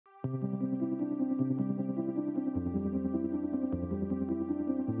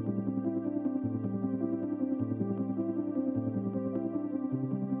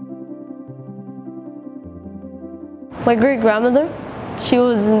My great-grandmother, she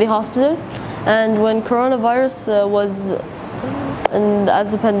was in the hospital, and when coronavirus was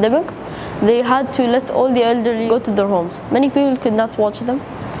as a pandemic, they had to let all the elderly go to their homes. Many people could not watch them.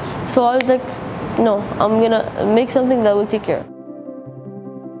 So I was like, no, I'm gonna make something that will take care.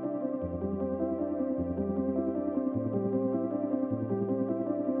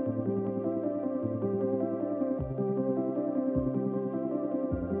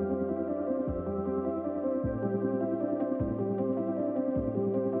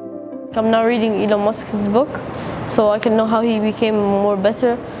 I'm now reading Elon Musk's book, so I can know how he became more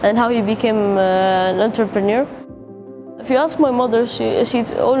better and how he became an entrepreneur. If you ask my mother, she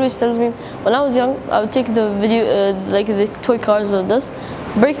always tells me, when I was young, I would take the like the toy cars or this,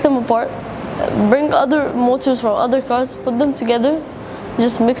 break them apart, bring other motors from other cars, put them together,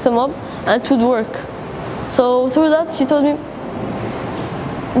 just mix them up, and it would work. So through that, she told me,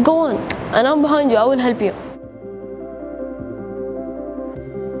 go on, and I'm behind you, I will help you.